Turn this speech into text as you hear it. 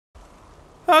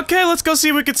Okay, let's go see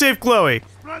if we can save Chloe.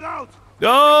 Spread out.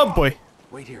 Oh boy.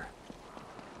 Wait here.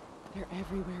 They're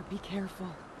everywhere. Be careful.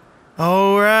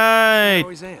 Alright. I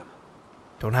always am.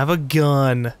 Don't have a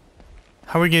gun.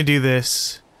 How are we gonna do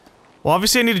this? Well,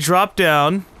 obviously I need to drop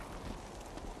down.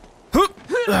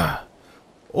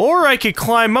 Or I could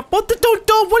climb up. What the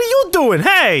don't what are you doing?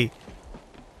 Hey!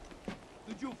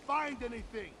 Did you find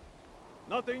anything?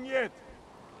 Nothing yet.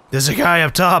 There's a guy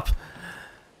up top.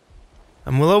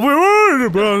 I'm a little bit worried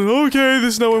about it. Okay,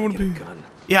 this is not what I want to be.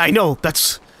 Yeah, I know.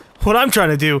 That's what I'm trying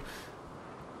to do.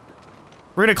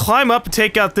 We're gonna climb up and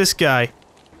take out this guy. At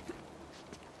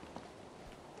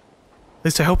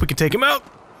least I hope we can take him out.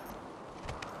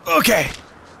 Okay.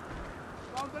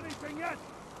 Found anything yet?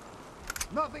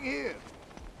 Nothing here.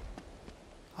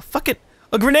 Oh, fuck it.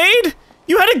 A grenade?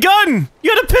 You had a gun!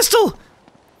 You had a pistol!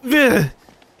 Ugh.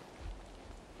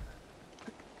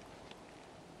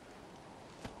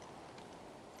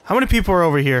 How many people are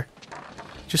over here?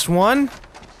 Just one?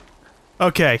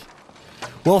 Okay.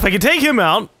 Well, if I can take him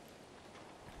out...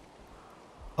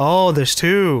 Oh, there's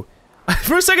two.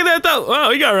 For a second there, I thought,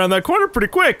 wow, he got around that corner pretty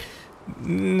quick.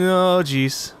 No,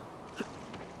 jeez.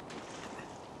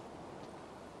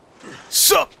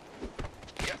 So...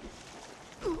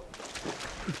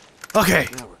 Okay.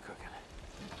 Now we're cooking.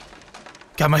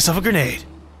 Got myself a grenade.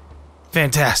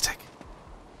 Fantastic.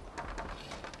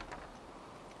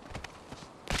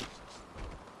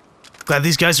 Glad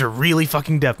these guys are really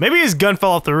fucking deaf. Maybe his gun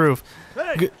fell off the roof.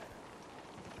 Hey!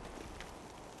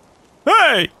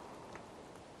 Hey!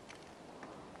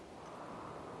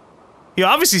 He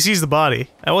obviously sees the body.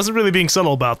 I wasn't really being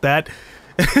subtle about that.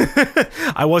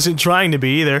 I wasn't trying to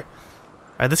be either.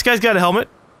 Alright, this guy's got a helmet,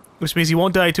 which means he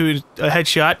won't die to a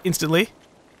headshot instantly.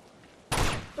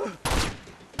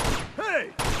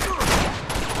 Hey!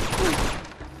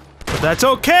 But that's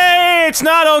okay! It's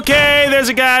not okay! There's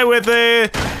a guy with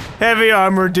a heavy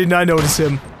armor. Did not notice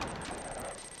him.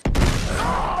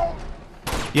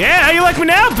 Yeah, how you like me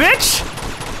now, bitch?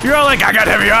 You're all like, I got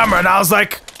heavy armor, and I was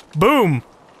like, boom.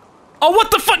 Oh, what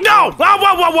the fuck? No! Whoa,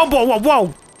 whoa, whoa, whoa, whoa, whoa,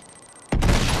 whoa!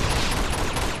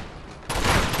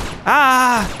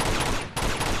 Ah!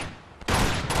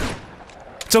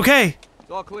 It's okay.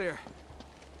 It's all clear.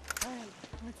 Alright,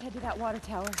 let's head to that water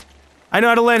tower. I know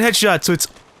how to land headshots, so it's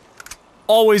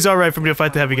always alright for me to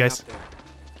fight the heavy guys.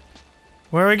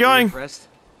 Where are we going? Impressed?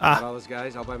 Ah. Got all those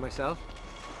guys all by myself?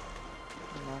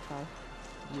 I don't know if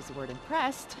I use the word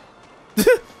impressed.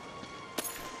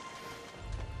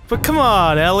 But come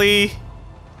on, Ellie.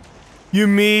 You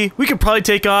and me, we could probably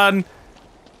take on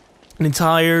an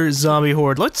entire zombie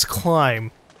horde. Let's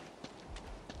climb.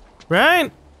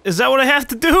 Right? Is that what I have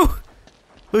to do?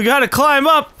 We gotta climb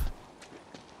up.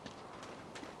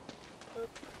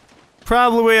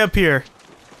 Probably way up here.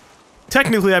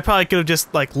 Technically, I probably could have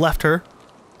just, like, left her.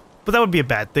 But that would be a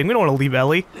bad thing. We don't want to leave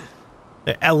Ellie.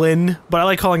 Ellen. But I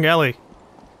like calling her Ellie.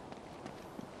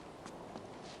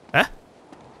 Huh?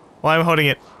 Why am I holding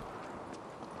it?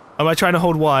 Am I trying to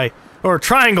hold Y? Or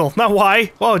triangle, not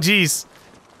Y. Oh, jeez.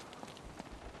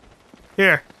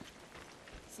 Here.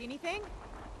 See anything?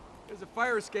 There's a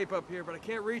fire escape up here, but I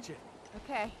can't reach it.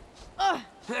 Okay.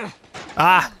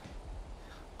 Ah.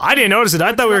 I didn't notice it.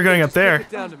 I thought we were going up there.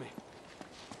 Get down to me.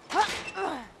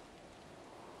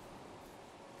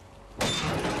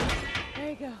 There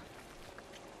you go.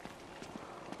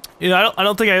 You know, I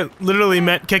don't think I literally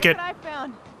meant kick it. Look what I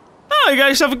found. Oh, you got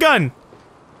yourself a gun.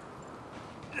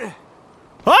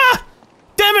 Ah!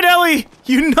 Damn it, Ellie!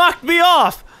 You knocked me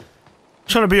off!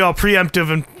 Trying to be all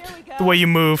preemptive and Here we go. the way you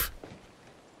move.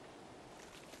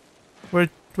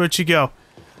 Where'd she go?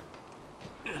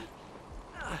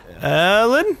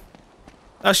 Ellen?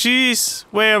 Oh, she's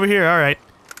way over here. Alright.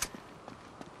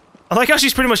 I like how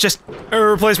she's pretty much just a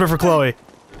replacement for Chloe.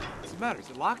 What's the matter? Is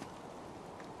it locked?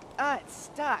 It's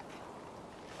stuck.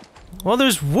 Well,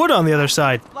 there's wood on the other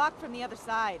side. It's locked from the other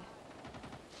side.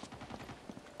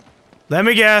 Let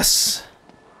me guess.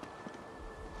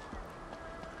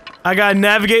 I gotta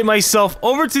navigate myself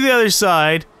over to the other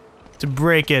side to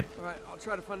break it. Alright, I'll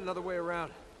try to find another way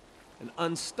around. And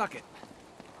unstuck it.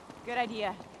 Good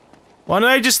idea. Why don't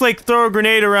I just, like, throw a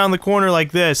grenade around the corner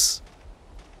like this?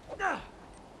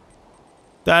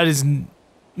 That is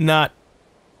not...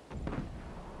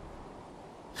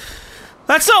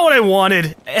 That's not what I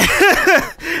wanted!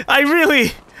 I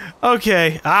really...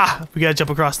 Okay. Ah, we gotta jump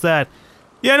across that.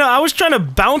 Yeah, no, I was trying to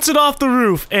bounce it off the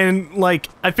roof, and, like,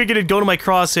 I figured it'd go to my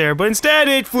crosshair, but instead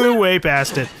it flew way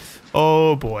past it.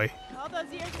 Oh, boy. All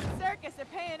those years in the circus are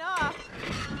paying off.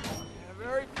 Yeah,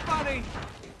 very funny.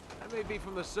 I may be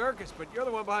from the circus, but you're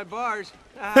the one behind bars.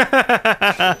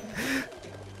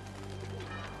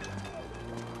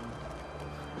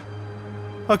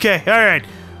 Okay, alright.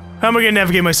 How am I gonna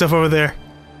navigate myself over there?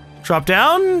 Drop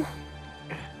down?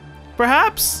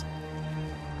 Perhaps?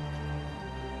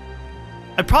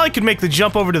 I probably could make the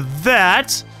jump over to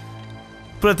that,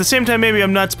 but at the same time, maybe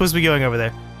I'm not supposed to be going over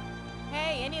there.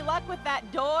 Hey, any luck with that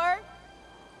door?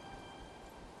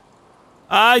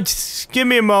 Just give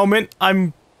me a moment.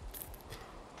 I'm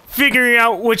figuring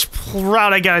out which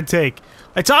route I gotta take.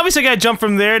 It's obvious I gotta jump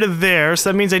from there to there,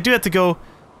 so that means I do have to go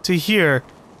to here.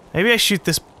 Maybe I shoot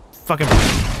this fucking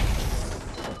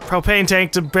propane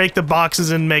tank to break the boxes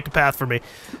and make a path for me.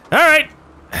 Alright!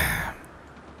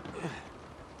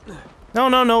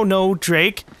 No,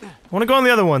 Drake. I wanna go on the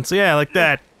other one, so yeah, like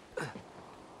that.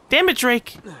 Damn it,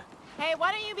 Drake. Hey,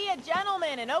 why don't you be a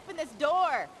gentleman and open this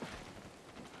door?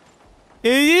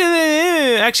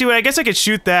 Actually, wait, I guess I could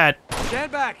shoot that.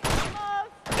 Stand back.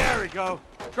 Almost. There we go.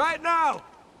 Try it now.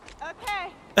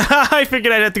 Okay. I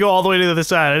figured I'd have to go all the way to the other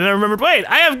side. And I remembered, wait,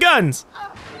 I have guns!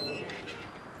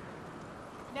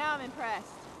 Now I'm impressed.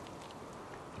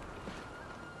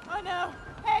 Oh no.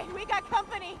 Hey, we got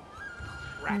company.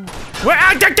 Where?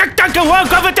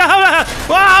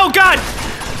 Oh god!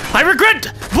 I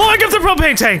regret blowing up the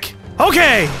propane tank!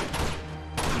 Okay!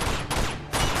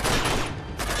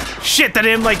 Shit, that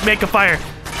didn't, like, make a fire.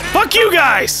 Fuck you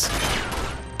guys!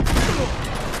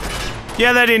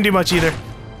 Yeah, that didn't do much either.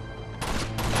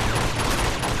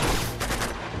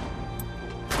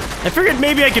 I figured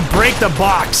maybe I could break the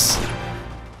box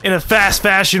in a fast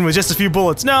fashion with just a few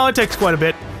bullets. No, it takes quite a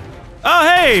bit. Oh,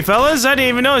 hey, fellas, I didn't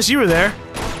even notice you were there.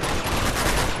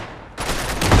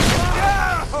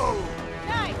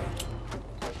 Nice.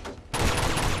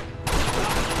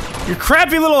 Your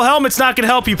crappy little helmet's not gonna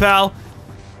help you, pal.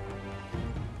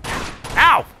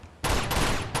 Ow!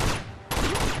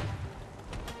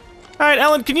 Alright,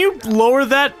 Ellen, can you lower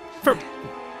that for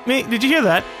me? Did you hear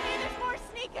that? Hey, there's more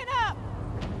sneaking up.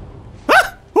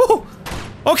 Ah! Woo!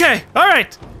 Okay,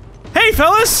 alright. Hey,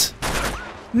 fellas!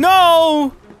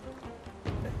 No!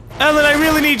 Ellen, I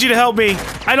really need you to help me.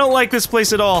 I don't like this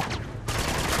place at all.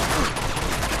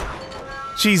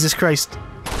 Jesus Christ.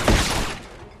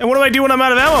 And what do I do when I'm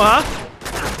out of ammo, huh?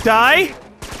 Die?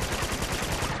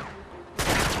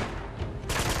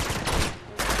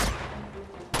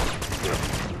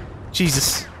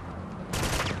 Jesus.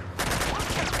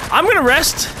 I'm gonna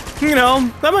rest, you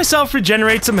know, let myself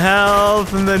regenerate some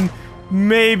health, and then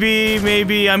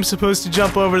maybe I'm supposed to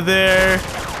jump over there.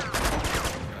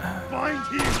 Find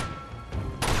him.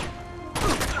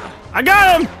 I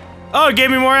got him! Oh, it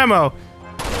gave me more ammo.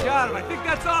 Got him. I think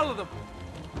that's all of them.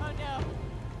 Oh no.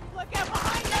 Look out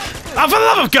behind us. Oh, for the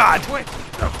love of God! Wait.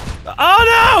 Oh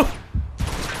no!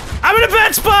 I'm in a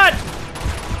bad spot!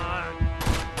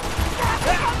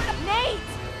 Nate!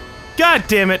 God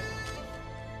damn it.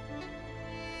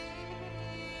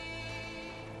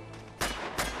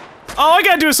 Oh, I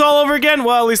gotta do this all over again?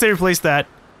 Well, at least they replaced that.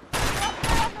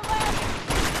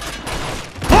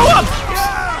 Blow up!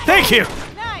 Thank you!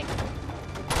 Nice.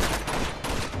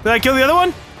 Did I kill the other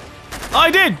one? Oh, I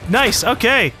did! Nice,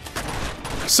 okay.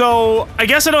 So, I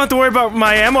guess I don't have to worry about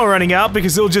my ammo running out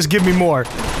because it'll just give me more.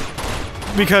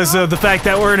 Because of the fact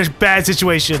that we're in a bad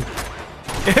situation.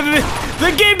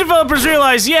 The game developers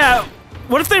realize, yeah,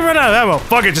 what if they run out of ammo?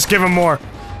 Fuck it, just give them more.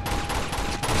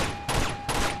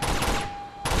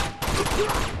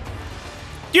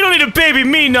 You don't need to baby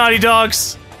me, Naughty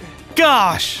Dogs!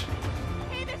 Gosh!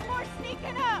 Hey, there's more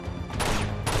sneaking up.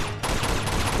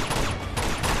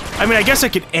 I mean, I guess I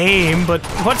could aim, but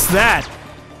what's that?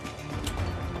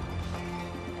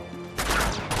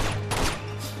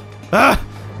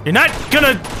 You're not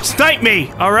gonna snipe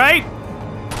me, alright?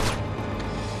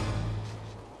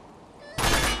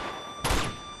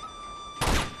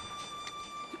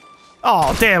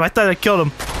 Oh, damn, I thought I killed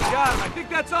him. Got him. I think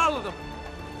that's all of them.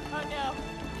 Oh no.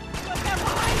 Look out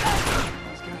behind us.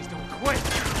 These guys don't quit.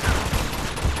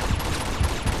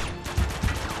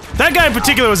 That guy in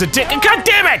particular was a dick. God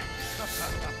damn it!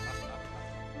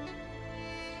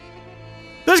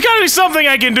 There's gotta be something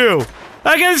I can do.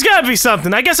 There's gotta be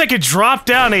something. I guess I could drop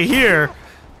down to here,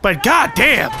 but god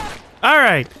damn.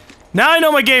 Alright, now I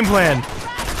know my game plan.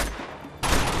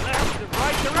 Left to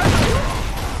right direction.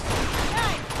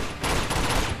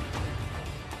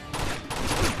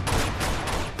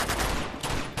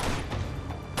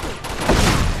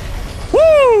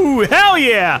 Woo! Hell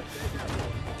yeah!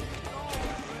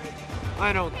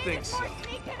 I don't think so.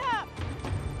 Sneaking up.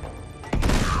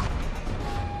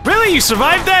 Really? You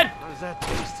survived that? How does that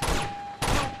taste?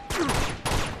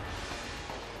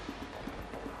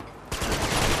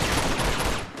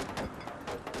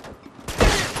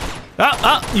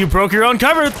 You broke your own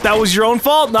cover. That was your own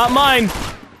fault, not mine.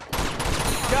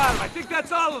 Got him. I think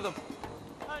that's all of them.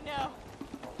 no.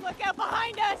 Look out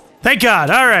behind us! Thank God,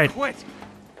 alright. Quit!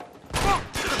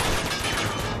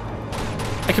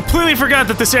 I completely forgot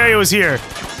that this area was here.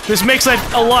 This makes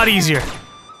life a lot easier.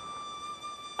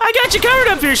 I got you covered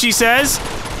up here, she says.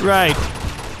 Right.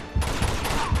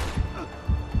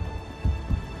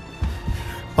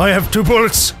 I have 2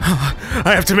 bullets.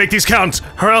 I have to make these count,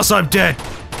 or else I'm dead.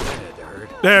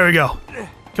 There we go.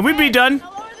 Can we be done?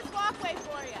 I'll lower this walkway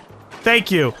for you.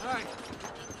 Thank you. All right.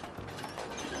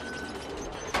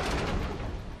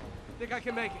 Think I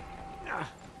can make it?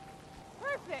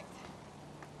 Perfect.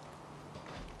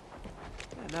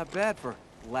 Yeah, not bad for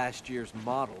last year's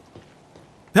model.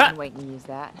 Ha! I'm waiting to use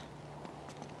that.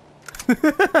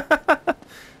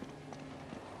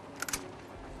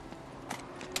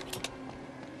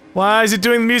 Why is it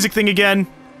doing the music thing again?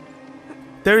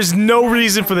 There's no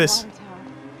reason for this. Water tower.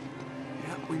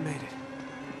 Yeah, we made it.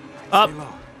 Up. Stay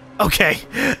low. Okay.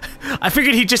 I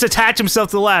figured he'd just attach himself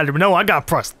to the ladder, but no, I got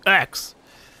press X.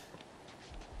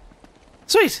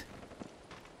 Sweet.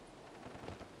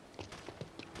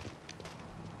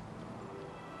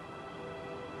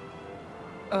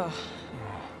 Ugh.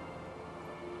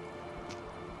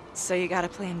 So you got a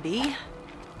plan B?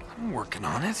 I'm working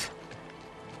on it.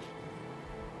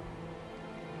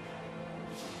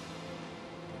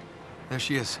 There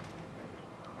she is.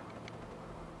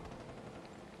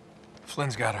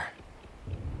 Flynn's got her.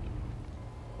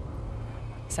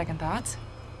 Second thoughts?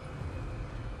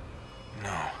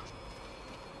 No.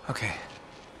 Okay.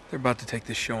 They're about to take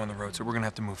this show on the road, so we're gonna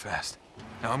have to move fast.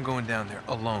 Now I'm going down there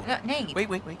alone. Nate.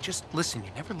 Wait. Just listen.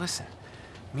 You never listen.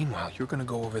 Meanwhile, you're gonna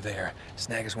go over there,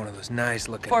 snag us one of those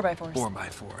nice-looking 4x4s.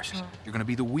 4x4s. You're gonna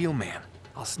be the wheelman.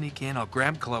 I'll sneak in. I'll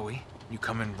grab Chloe. You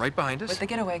come in right behind us. With the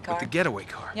getaway car. With the getaway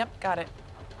car. Yep, got it.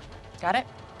 Got it?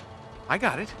 I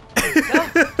got it.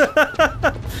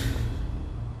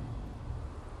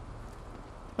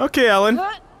 Okay, Ellen.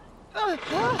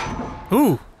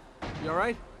 Ooh. You all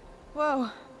right? Whoa.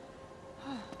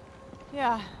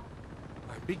 Yeah. All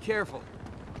right, be careful.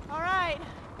 All right.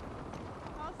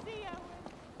 I'll see you.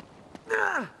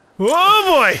 Oh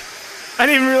boy! I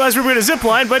didn't even realize we were gonna zip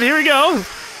line, but here we go.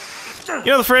 You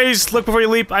know the phrase, look before you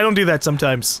leap? I don't do that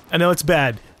sometimes. I know it's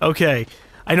bad. Okay.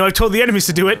 I know I've told the enemies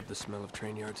to do it. The smell of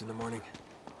train yards in the morning.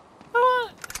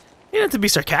 You don't have to be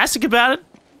sarcastic about it,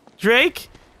 Drake.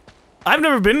 I've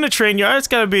never been in a train yard. It's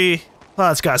gotta be...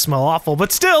 Well, it's gotta smell awful,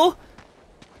 but still.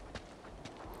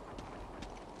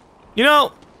 You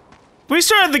know, we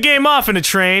started the game off in a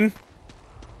train.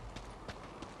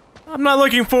 I'm not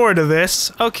looking forward to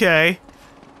this. Okay.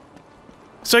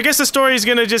 So I guess the story is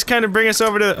gonna just kind of bring us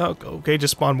over to... Oh, okay,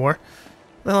 just spawn more. Where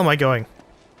the hell am I going?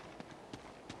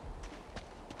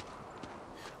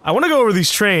 I want to go over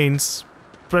these trains,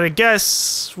 but I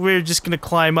guess we're just gonna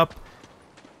climb up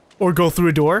or go through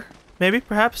a door, maybe,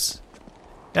 perhaps.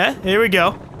 Yeah, here we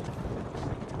go.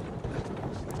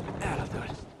 That'll do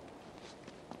it.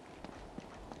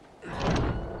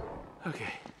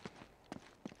 Okay.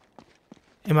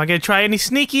 Am I gonna try any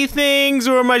sneaky things,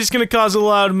 or am I just gonna cause a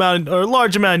loud amount or a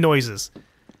large amount of noises,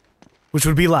 which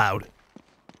would be loud?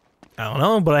 I don't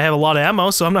know, but I have a lot of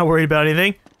ammo, so I'm not worried about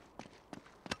anything.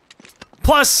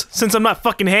 Plus, since I'm not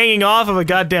fucking hanging off of a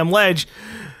goddamn ledge,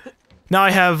 now I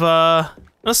have, an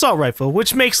assault rifle,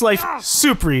 which makes life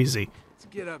super easy. Let's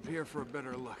get up here for a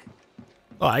better look.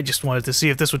 Oh, I just wanted to see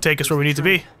if this would take us where we need to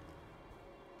be.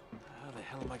 How the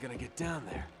hell am I gonna get down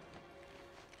there?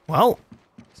 Well,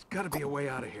 There's gotta be a way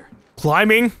out of here.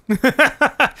 climbing.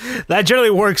 That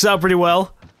generally works out pretty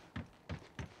well.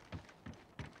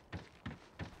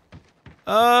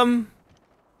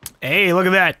 Hey, look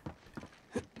at that.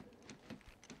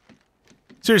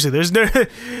 Seriously, there's no...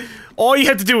 All you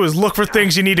have to do is look for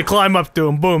things you need to climb up to,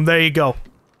 and boom, there you go.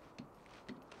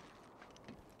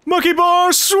 Monkey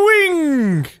bar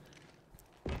swing!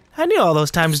 I knew all those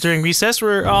times during recess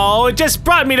were... Oh, it just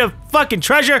brought me to fucking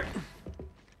treasure!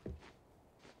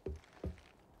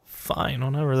 Fine,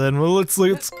 whatever then. Well, let's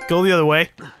go the other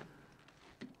way.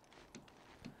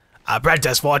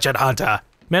 Apprentice fortune hunter.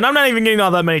 Man, I'm not even getting all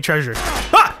that many treasures.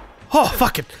 Ah! Oh,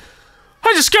 fuck it.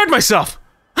 I just scared myself.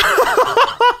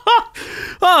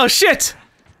 Oh, shit.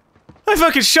 I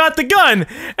fucking shot the gun,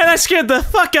 and that scared the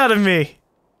fuck out of me.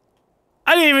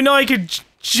 I didn't even know I could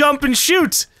jump and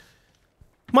shoot.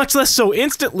 Much less so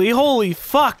instantly. Holy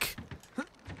fuck.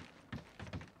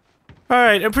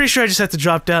 Alright, I'm pretty sure I just have to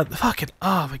drop down. Fucking,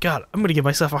 oh my god. I'm gonna give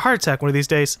myself a heart attack one of these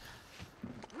days.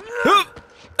 Oh,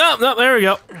 no, there we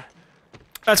go.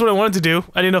 That's what I wanted to do.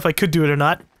 I didn't know if I could do it or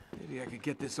not. Maybe I could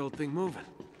get this old thing moving.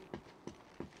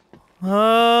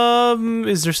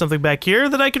 Is there something back here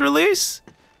that I could release?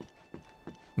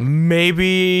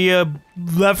 Maybe a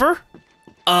lever?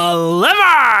 a lever!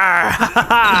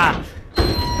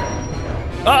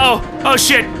 Uh-oh. Oh,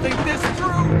 shit. Think this through.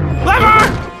 Lever!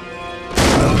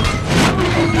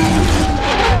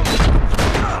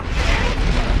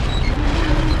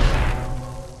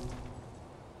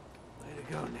 Way to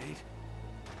go, Nate.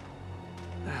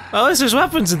 Well, at least there's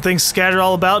weapons and things scattered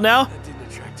all about now. That didn't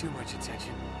attract too much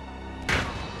attention.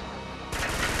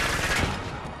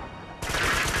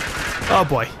 Oh,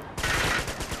 boy.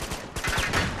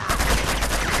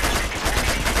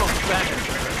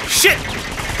 Shit!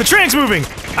 The train's moving!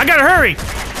 I gotta hurry!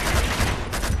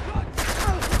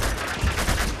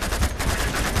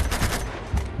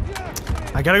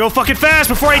 I gotta go fucking fast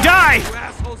before I die! You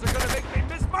assholes are gonna make me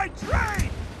miss my train!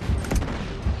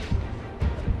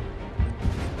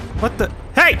 What the?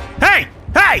 Hey! Hey!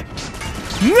 Hey!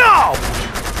 No!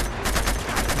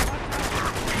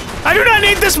 I do not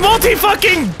need this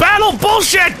multi-fucking battle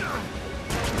bullshit!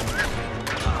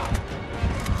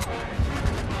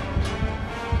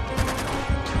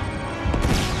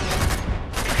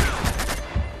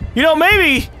 You know,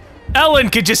 maybe Ellen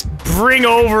could just bring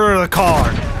over the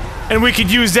car, and we could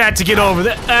use that to get over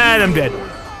that. And I'm dead.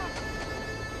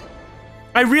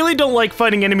 I really don't like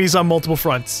fighting enemies on multiple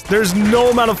fronts. There's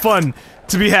no amount of fun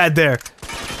to be had there.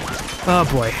 Oh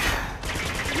boy.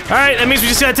 Alright, that means we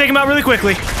just gotta take him out really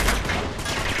quickly.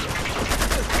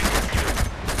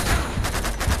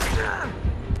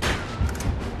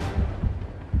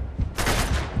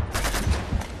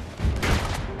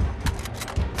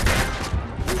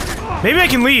 Maybe I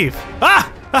can leave.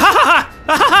 Ah!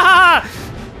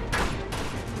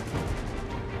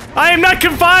 I am not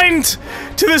confined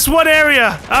to this one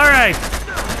area. All right.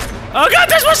 Oh god,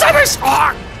 there's more snipers!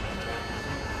 Ah!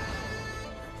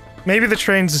 Maybe the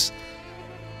train's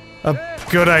a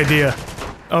good idea.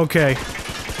 Okay.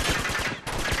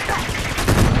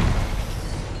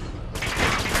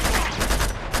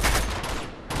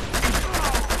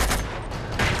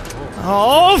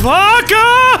 Oh fuck!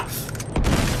 Ah!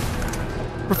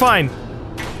 We're fine.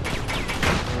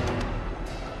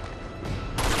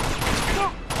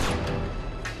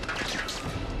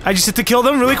 I just have to kill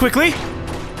them really quickly,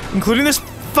 including this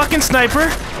fucking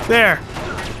sniper. There.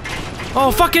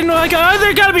 Oh fucking! Oh,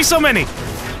 there gotta be so many.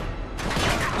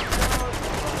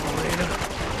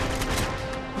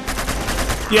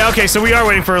 Yeah. Okay. So we are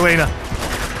waiting for Elena.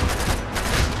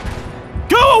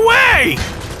 Go away!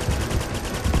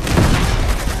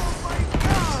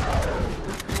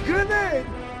 Grenade!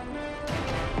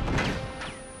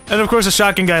 And of course, the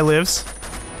shotgun guy lives.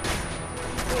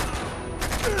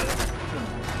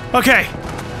 Okay.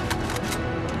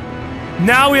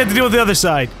 Now we have to deal with the other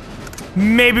side.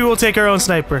 Maybe we'll take our own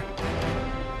sniper.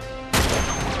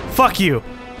 Fuck you.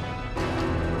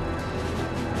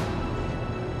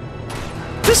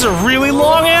 This is a really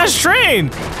long-ass train!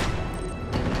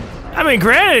 I mean,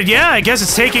 granted, yeah, I guess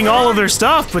it's taking all of their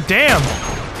stuff, but damn.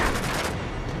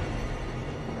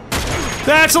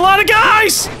 That's a lot of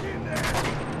guys!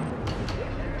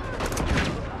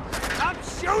 Stop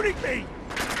shooting me!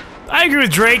 I agree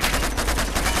with Drake.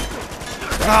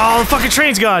 Oh, the fucking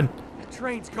train's gone. The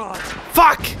train's gone.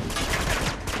 Fuck!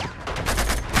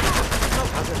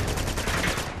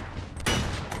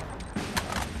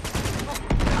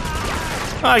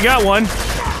 I got one.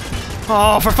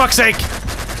 Oh, for fuck's sake.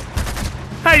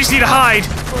 I just need to hide.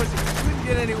 Couldn't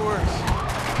get any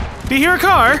worse. Do you hear a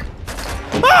car?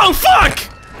 Oh, fuck!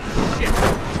 Shit.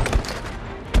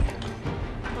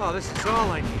 Oh, this is all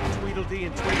I need. Tweedledee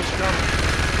and Tweedledum.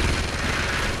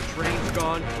 The train's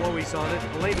gone, Chloe's on it,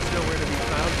 Elena's nowhere to be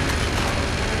found.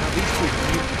 Now these two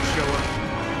mutants show up.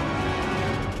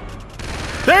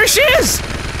 There she is!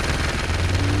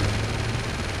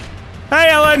 Hey,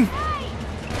 Ellen!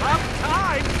 Up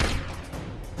time!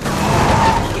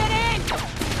 Get in!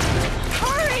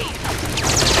 Hurry!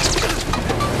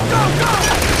 Go, go!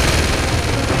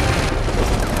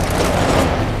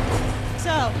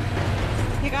 So,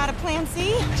 you got a plan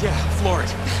C? Yeah, floor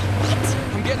it.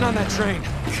 I'm getting on that train.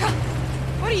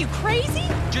 What are you, crazy?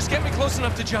 Just get me close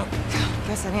enough to jump.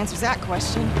 Guess that answers that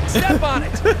question. Step on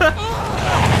it! So,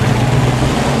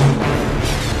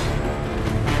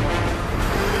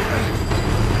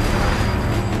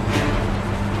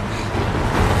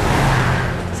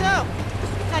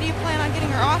 how do you plan on getting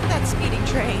her off that speeding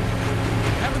train?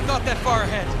 Haven't thought that far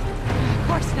ahead. Of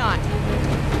course not.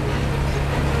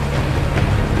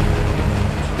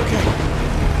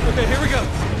 Okay, here we go.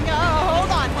 No,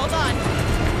 hold on, hold on.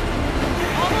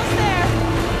 Almost there.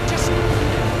 Just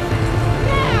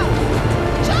now.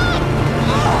 Jump!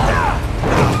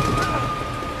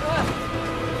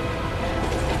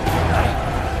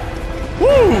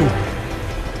 Woo!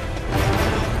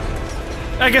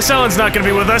 I guess Ellen's not gonna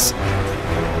be with us.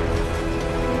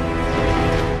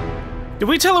 Did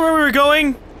we tell her where we were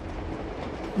going?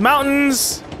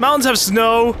 Mountains. Mountains have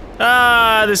snow.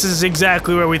 Ah, this is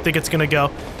exactly where we think it's gonna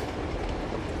go.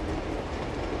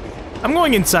 I'm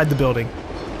going inside the building.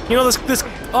 You know, this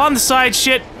on the side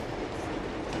shit,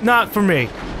 not for me.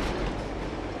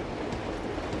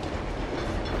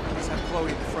 Let's have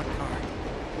Chloe in the front car.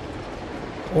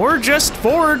 Or just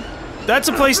forward. That's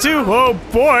a place too. Oh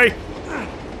boy.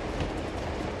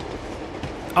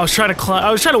 I was trying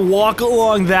to walk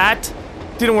along that.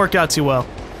 Didn't work out too well.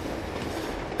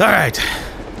 Alright.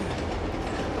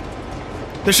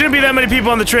 There shouldn't be that many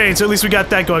people on the train, so at least we got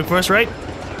that going for us, right?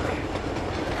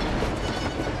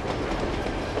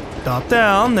 Stop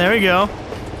down, there we go.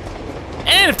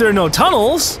 And if there are no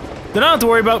tunnels, then I don't have to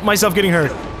worry about myself getting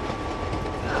hurt.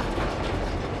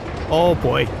 Oh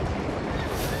boy.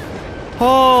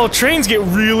 Oh, trains get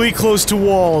really close to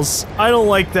walls. I don't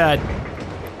like that.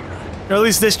 Or at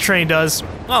least this train does.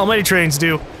 Well, many trains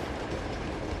do.